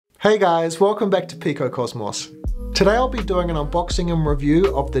Hey guys, welcome back to Picocosmos. Today I'll be doing an unboxing and review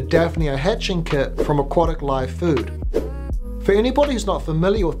of the Daphnia Hatching Kit from Aquatic Live Food. For anybody who's not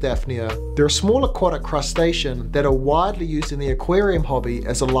familiar with Daphnia, they're a small aquatic crustacean that are widely used in the aquarium hobby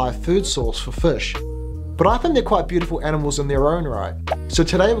as a live food source for fish. But I think they're quite beautiful animals in their own right, so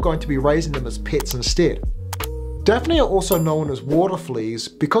today we're going to be raising them as pets instead. Daphnia are also known as water fleas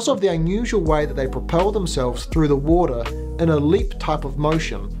because of the unusual way that they propel themselves through the water in a leap type of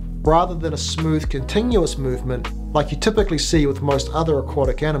motion, rather than a smooth continuous movement like you typically see with most other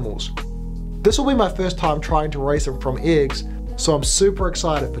aquatic animals. This will be my first time trying to raise them from eggs, so I'm super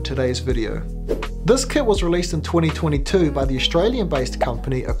excited for today's video. This kit was released in 2022 by the Australian-based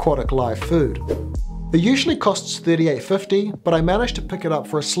company Aquatic Live Food. It usually costs $38.50, but I managed to pick it up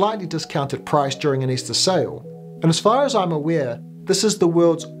for a slightly discounted price during an Easter sale. And as far as I'm aware, this is the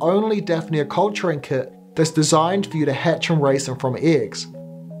world's only Daphnia culturing kit that's designed for you to hatch and raise them from eggs.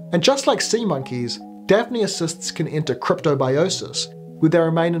 And just like sea monkeys, Daphnia cysts can enter cryptobiosis, where they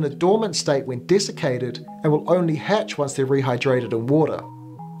remain in a dormant state when desiccated and will only hatch once they're rehydrated in water.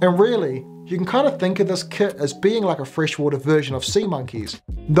 And really, you can kind of think of this kit as being like a freshwater version of sea monkeys,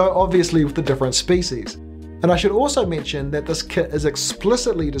 though obviously with a different species. And I should also mention that this kit is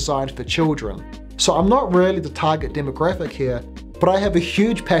explicitly designed for children, so I'm not really the target demographic here, but I have a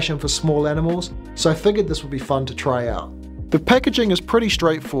huge passion for small animals, so I figured this would be fun to try out. The packaging is pretty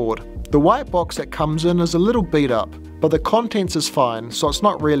straightforward. The white box that comes in is a little beat up, but the contents is fine, so it's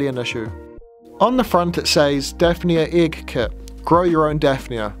not really an issue. On the front it says Daphnia Egg Kit, grow your own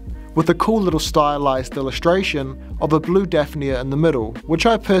Daphnia, with a cool little stylized illustration of a blue Daphnia in the middle, which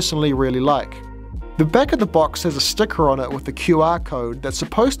I personally really like. The back of the box has a sticker on it with a QR code that's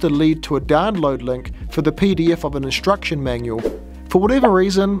supposed to lead to a download link for the PDF of an instruction manual. For whatever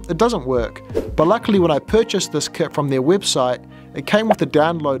reason, it doesn't work, but luckily when I purchased this kit from their website, it came with a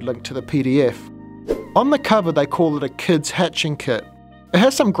download link to the PDF. On the cover they call it a Kids Hatching Kit. It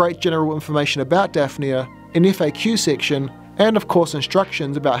has some great general information about Daphnia, an FAQ section, and of course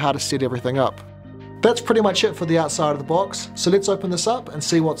instructions about how to set everything up. That's pretty much it for the outside of the box, so let's open this up and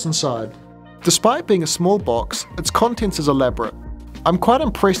see what's inside. Despite being a small box, its contents is elaborate. I'm quite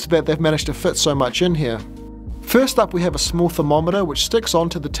impressed that they've managed to fit so much in here. First up we have a small thermometer which sticks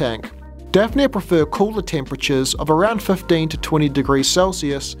onto the tank. Daphnia prefer cooler temperatures of around 15 to 20 degrees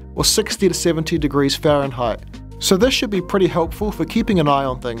Celsius or 60 to 70 degrees Fahrenheit, so this should be pretty helpful for keeping an eye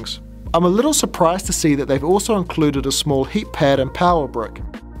on things. I'm a little surprised to see that they've also included a small heat pad and power brick.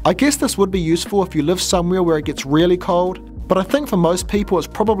 I guess this would be useful if you live somewhere where it gets really cold, but I think for most people it's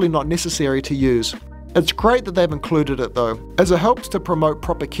probably not necessary to use. It's great that they've included it though, as it helps to promote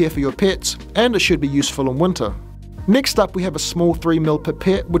proper care for your pets, and it should be useful in winter. Next up we have a small 3mm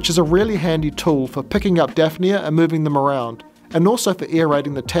pipette, which is a really handy tool for picking up Daphnia and moving them around, and also for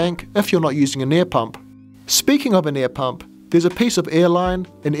aerating the tank if you're not using an air pump. Speaking of an air pump, there's a piece of air line,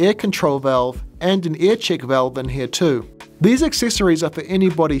 an air control valve, and an air check valve in here too. These accessories are for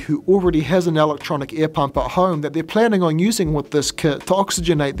anybody who already has an electronic air pump at home that they're planning on using with this kit to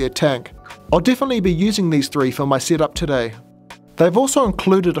oxygenate their tank. I'll definitely be using these three for my setup today. They've also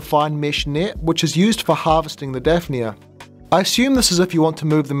included a fine mesh net which is used for harvesting the Daphnia. I assume this is if you want to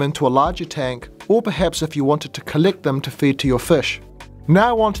move them into a larger tank, or perhaps if you wanted to collect them to feed to your fish.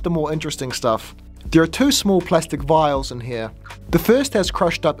 Now on to the more interesting stuff. There are two small plastic vials in here. The first has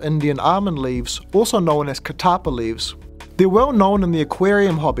crushed up Indian almond leaves, also known as catappa leaves. They're well known in the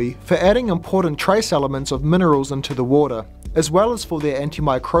aquarium hobby for adding important trace elements of minerals into the water, as well as for their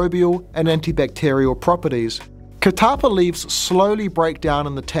antimicrobial and antibacterial properties. Catappa leaves slowly break down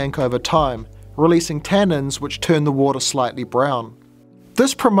in the tank over time, releasing tannins which turn the water slightly brown.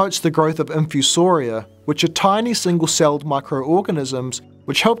 This promotes the growth of infusoria, which are tiny single-celled microorganisms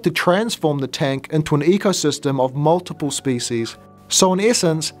which help to transform the tank into an ecosystem of multiple species. So in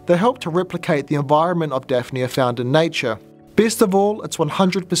essence, they help to replicate the environment of Daphnia found in nature. Best of all, it's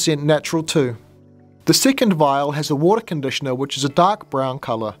 100% natural too. The second vial has a water conditioner which is a dark brown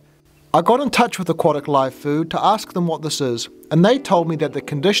colour. I got in touch with Aquatic Live Food to ask them what this is, and they told me that the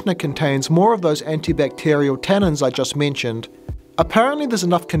conditioner contains more of those antibacterial tannins I just mentioned. Apparently there's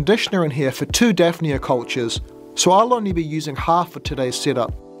enough conditioner in here for 2 Daphnia cultures, so I'll only be using half for today's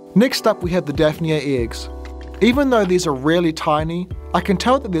setup. Next up we have the Daphnia eggs. Even though these are really tiny, I can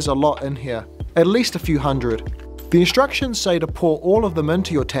tell that there's a lot in here, at least a few hundred. The instructions say to pour all of them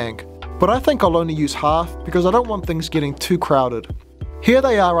into your tank, but I think I'll only use half because I don't want things getting too crowded. Here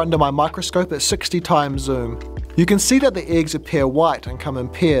they are under my microscope at 60 times zoom. You can see that the eggs appear white and come in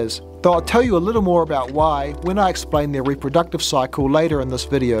pairs, though I'll tell you a little more about why when I explain their reproductive cycle later in this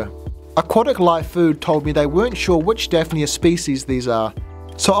video. Aquatic Live Food told me they weren't sure which Daphnia species these are,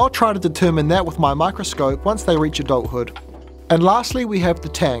 So I'll try to determine that with my microscope once they reach adulthood. And lastly, we have the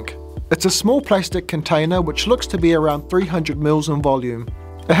tank. It's a small plastic container which looks to be around 300 ml in volume.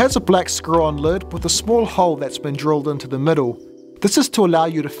 It has a black screw-on lid with a small hole that's been drilled into the middle. This is to allow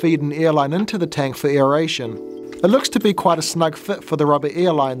you to feed an air line into the tank for aeration. It looks to be quite a snug fit for the rubber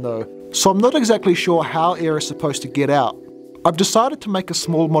air line though, so I'm not exactly sure how air is supposed to get out. I've decided to make a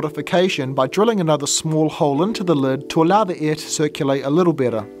small modification by drilling another small hole into the lid to allow the air to circulate a little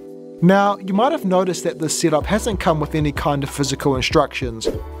better. Now, you might have noticed that this setup hasn't come with any kind of physical instructions,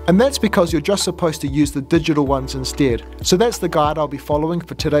 and that's because you're just supposed to use the digital ones instead, so that's the guide I'll be following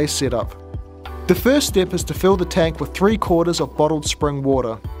for today's setup. The first step is to fill the tank with 3/4 of bottled spring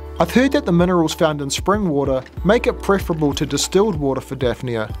water. I've heard that the minerals found in spring water make it preferable to distilled water for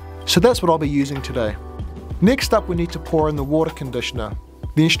Daphnia, so that's what I'll be using today. Next up, we need to pour in the water conditioner.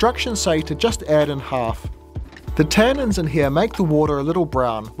 The instructions say to just add in half. The tannins in here make the water a little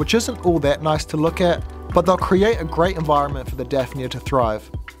brown, which isn't all that nice to look at, but they'll create a great environment for the Daphnia to thrive.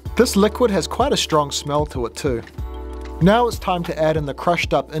 This liquid has quite a strong smell to it too. Now it's time to add in the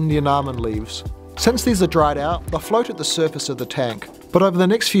crushed up Indian almond leaves. Since these are dried out, they'll float at the surface of the tank, but over the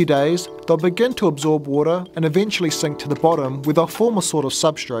next few days, they'll begin to absorb water and eventually sink to the bottom where they'll form a sort of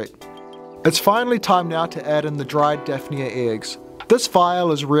substrate. It's finally time now to add in the dried Daphnia eggs. This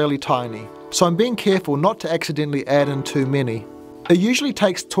vial is really tiny, so I'm being careful not to accidentally add in too many. It usually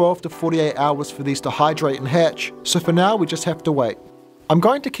takes 12 to 48 hours for these to hydrate and hatch, so for now we just have to wait. I'm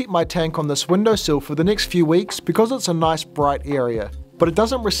going to keep my tank on this windowsill for the next few weeks because it's a nice bright area, but it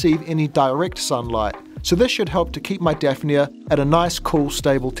doesn't receive any direct sunlight, so this should help to keep my Daphnia at a nice cool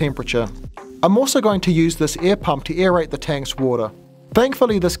stable temperature. I'm also going to use this air pump to aerate the tank's water.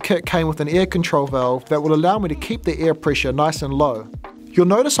 Thankfully this kit came with an air control valve that will allow me to keep the air pressure nice and low. You'll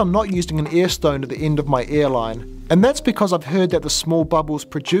notice I'm not using an air stone at the end of my air line, and that's because I've heard that the small bubbles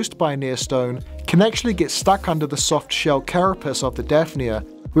produced by an air stone can actually get stuck under the soft shell carapace of the Daphnia,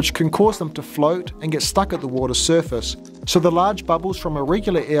 which can cause them to float and get stuck at the water's surface, so the large bubbles from a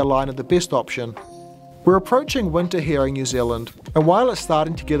regular air line are the best option. We're approaching winter here in New Zealand, and while it's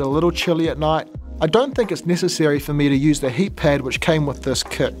starting to get a little chilly at night, I don't think it's necessary for me to use the heat pad which came with this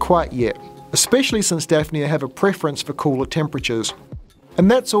kit quite yet, especially since Daphnia have a preference for cooler temperatures. And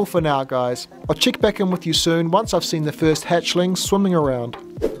that's all for now guys. I'll check back in with you soon once I've seen the first hatchlings swimming around.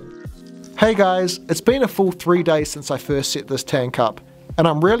 Hey guys, it's been a full 3 days since I first set this tank up, and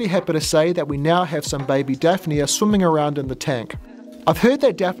I'm really happy to say that we now have some baby Daphnia swimming around in the tank. I've heard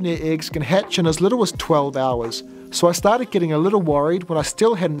that Daphnia eggs can hatch in as little as 12 hours, so I started getting a little worried when I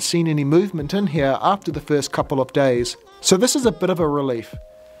still hadn't seen any movement in here after the first couple of days, so this is a bit of a relief.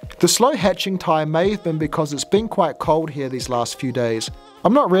 The slow hatching time may have been because it's been quite cold here these last few days.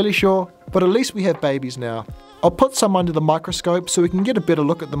 I'm not really sure, but at least we have babies now. I'll put some under the microscope so we can get a better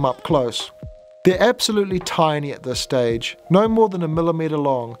look at them up close. They're absolutely tiny at this stage, no more than 1 millimeter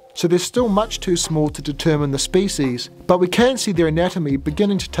long, so they're still much too small to determine the species, but we can see their anatomy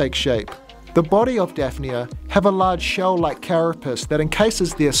beginning to take shape. The body of Daphnia have a large shell-like carapace that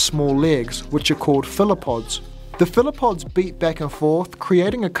encases their small legs, which are called philopods. The philopods beat back and forth,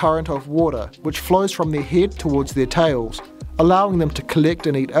 creating a current of water, which flows from their head towards their tails, allowing them to collect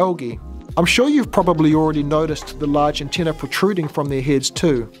and eat algae. I'm sure you've probably already noticed the large antennae protruding from their heads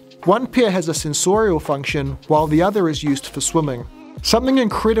too. One pair has a sensorial function, while the other is used for swimming. Something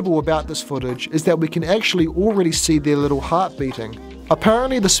incredible about this footage is that we can actually already see their little heart beating.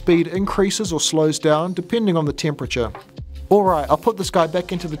 Apparently the speed increases or slows down depending on the temperature. Alright, I'll put this guy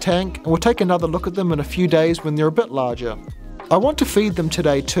back into the tank and we'll take another look at them in a few days when they're a bit larger. I want to feed them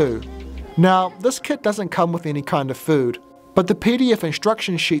today too. Now, this kit doesn't come with any kind of food, but the PDF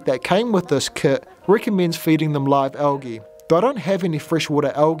instruction sheet that came with this kit recommends feeding them live algae, though I don't have any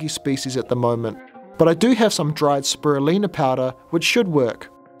freshwater algae species at the moment, but I do have some dried spirulina powder which should work.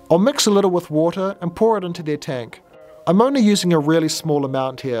 I'll mix a little with water and pour it into their tank. I'm only using a really small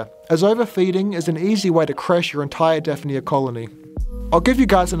amount here, as overfeeding is an easy way to crash your entire Daphnia colony. I'll give you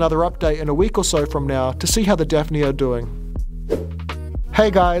guys another update in a week or so from now to see how the Daphnia are doing. Hey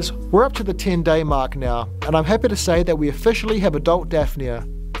guys, we're up to the 10-day mark now, and I'm happy to say that we officially have adult Daphnia.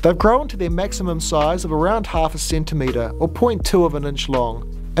 They've grown to their maximum size of around 1/2 centimeter or 0.2 of an inch long,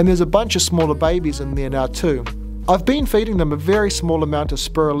 and there's a bunch of smaller babies in there now too. I've been feeding them a very small amount of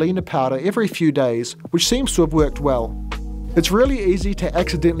spirulina powder every few days, which seems to have worked well. It's really easy to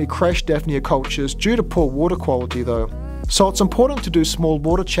accidentally crash Daphnia cultures due to poor water quality though, so it's important to do small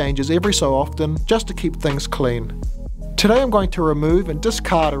water changes every so often just to keep things clean. Today I'm going to remove and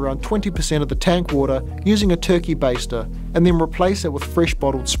discard around 20% of the tank water using a turkey baster and then replace it with fresh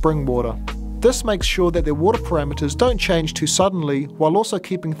bottled spring water. This makes sure that their water parameters don't change too suddenly while also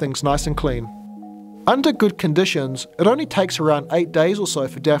keeping things nice and clean. Under good conditions, it only takes around 8 days or so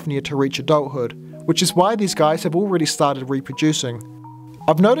for Daphnia to reach adulthood, which is why these guys have already started reproducing.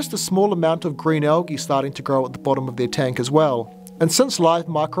 I've noticed a small amount of green algae starting to grow at the bottom of their tank as well, and since live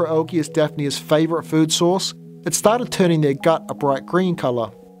microalgae is Daphnia's favourite food source, it started turning their gut a bright green colour.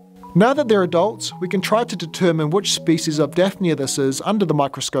 Now that they're adults, we can try to determine which species of Daphnia this is under the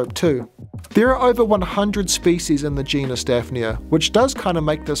microscope too. There are over 100 species in the genus Daphnia, which does kind of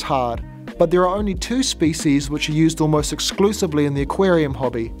make this hard, but there are only 2 species which are used almost exclusively in the aquarium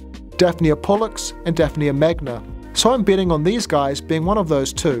hobby, Daphnia pullix and Daphnia magna, so I'm betting on these guys being one of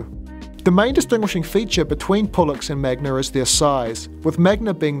those 2. The main distinguishing feature between pullix and magna is their size, with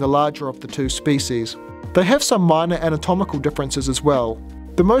magna being the larger of the 2 species. They have some minor anatomical differences as well,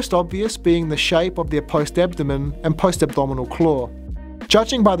 the most obvious being the shape of their post-abdomen and post-abdominal claw.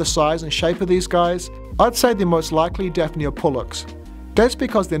 Judging by the size and shape of these guys, I'd say they're most likely Daphnia pullix. That's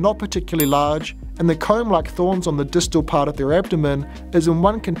because they're not particularly large, and the comb-like thorns on the distal part of their abdomen is in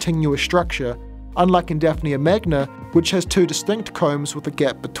one continuous structure, unlike in Daphnia magna, which has 2 distinct combs with a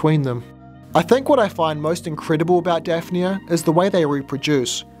gap between them. I think what I find most incredible about Daphnia is the way they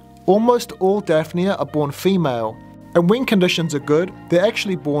reproduce. Almost all Daphnia are born female, and when conditions are good, they're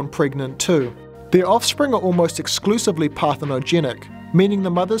actually born pregnant too. Their offspring are almost exclusively parthenogenic, meaning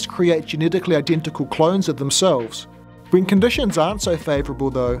the mothers create genetically identical clones of themselves. When conditions aren't so favourable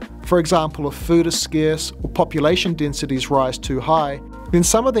though, for example if food is scarce or population densities rise too high, then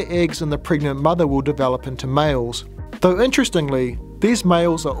some of the eggs in the pregnant mother will develop into males. Though interestingly, these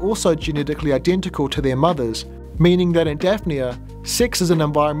males are also genetically identical to their mothers, meaning that in Daphnia, sex is an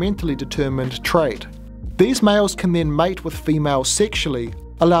environmentally determined trait. These males can then mate with females sexually,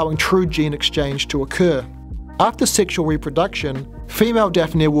 allowing true gene exchange to occur. After sexual reproduction, female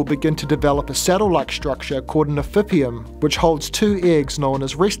Daphnia will begin to develop a saddle-like structure called an ophipium, which holds 2 eggs known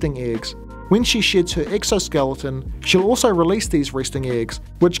as resting eggs. When she sheds her exoskeleton, she'll also release these resting eggs,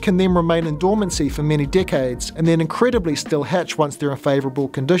 which can then remain in dormancy for many decades, and then incredibly still hatch once they're in favourable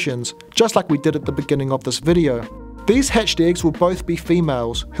conditions, just like we did at the beginning of this video. These hatched eggs will both be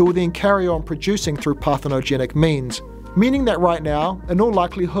females, who will then carry on producing through parthenogenic means, meaning that right now, in all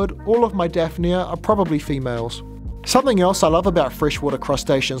likelihood, all of my Daphnia are probably females. Something else I love about freshwater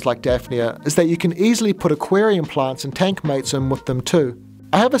crustaceans like Daphnia is that you can easily put aquarium plants and tank mates in with them too.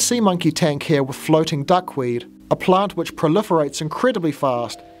 I have a sea monkey tank here with floating duckweed, a plant which proliferates incredibly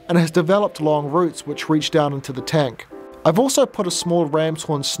fast and has developed long roots which reach down into the tank. I've also put a small ram's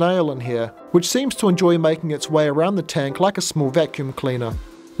horn snail in here, which seems to enjoy making its way around the tank like a small vacuum cleaner.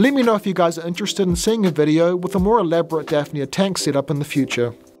 Let me know if you guys are interested in seeing a video with a more elaborate Daphnia tank setup in the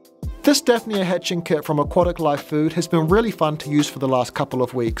future. This Daphnia Hatching Kit from Aquatic Live Food has been really fun to use for the last couple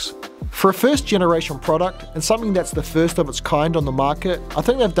of weeks. For a first generation product, and something that's the first of its kind on the market, I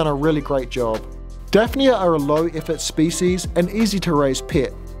think they've done a really great job. Daphnia are a low effort species and easy to raise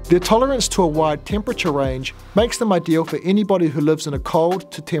pet. Their tolerance to a wide temperature range makes them ideal for anybody who lives in a cold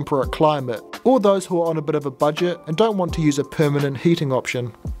to temperate climate, or those who are on a bit of a budget and don't want to use a permanent heating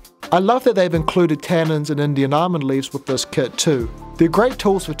option. I love that they've included tannins and Indian almond leaves with this kit too. They're great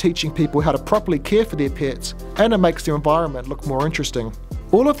tools for teaching people how to properly care for their pets, and it makes their environment look more interesting.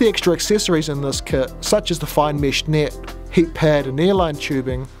 All of the extra accessories in this kit, such as the fine mesh net, heat pad and airline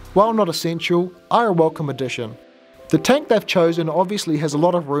tubing, while not essential, are a welcome addition. The tank they've chosen obviously has a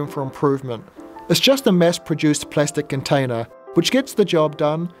lot of room for improvement. It's just a mass-produced plastic container, which gets the job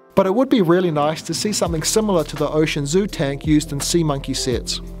done, but it would be really nice to see something similar to the ocean zoo tank used in sea monkey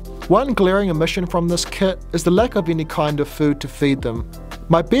sets. One glaring omission from this kit is the lack of any kind of food to feed them.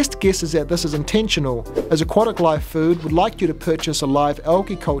 My best guess is that this is intentional, as Aquatic Live Food would like you to purchase a live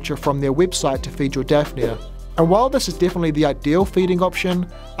algae culture from their website to feed your Daphnia. And while this is definitely the ideal feeding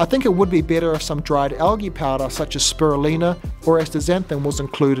option, I think it would be better if some dried algae powder such as spirulina or astaxanthin was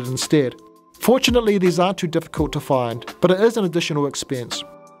included instead. Fortunately, these aren't too difficult to find, but it is an additional expense.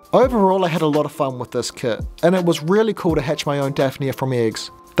 Overall, I had a lot of fun with this kit, and it was really cool to hatch my own Daphnia from eggs.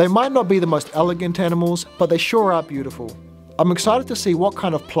 They might not be the most elegant animals, but they sure are beautiful. I'm excited to see what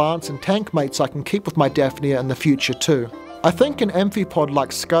kind of plants and tank mates I can keep with my Daphnia in the future too. I think an amphipod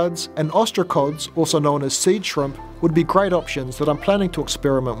like scuds and ostracods, also known as seed shrimp, would be great options that I'm planning to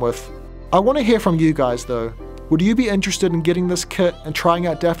experiment with. I want to hear from you guys though. Would you be interested in getting this kit and trying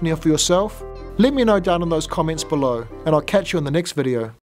out Daphnia for yourself? Let me know down in those comments below, and I'll catch you in the next video.